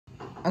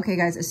Okay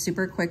guys, a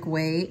super quick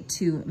way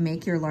to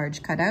make your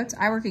large cutouts.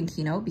 I work in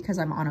Keynote because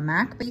I'm on a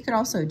Mac, but you could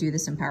also do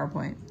this in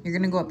PowerPoint. You're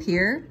gonna go up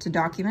here to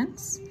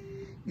Documents.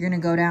 You're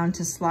gonna go down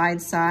to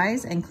Slide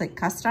Size and click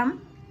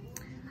Custom.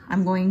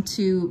 I'm going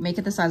to make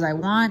it the size I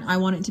want. I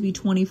want it to be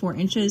 24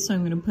 inches, so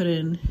I'm gonna put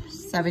in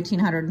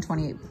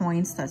 1,728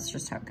 points. That's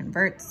just how it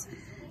converts.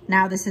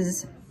 Now this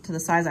is to the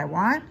size I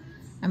want.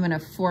 I'm gonna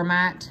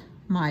format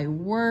my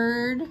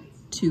word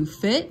to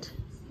fit.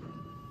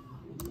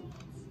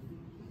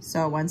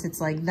 So once it's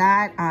like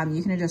that,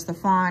 you can adjust the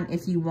font.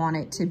 If you want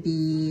it to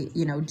be,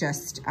 you know,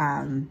 just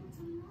an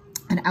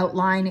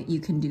outline,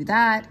 you can do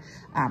that.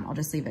 I'll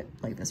just leave it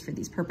like this for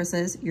these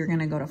purposes. You're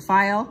gonna go to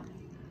File,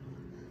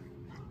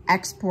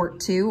 Export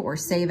to or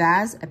Save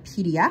as a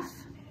PDF.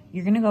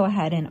 You're gonna go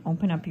ahead and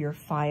open up your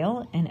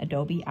file in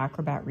Adobe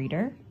Acrobat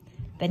Reader.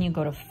 Then you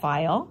go to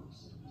File,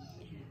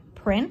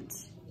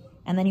 Print,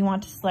 and then you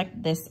want to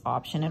select this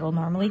option. It'll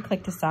normally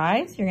click to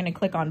size. You're gonna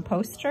click on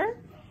Poster,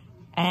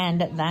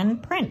 and then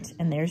print,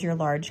 and there's your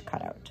large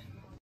cutout.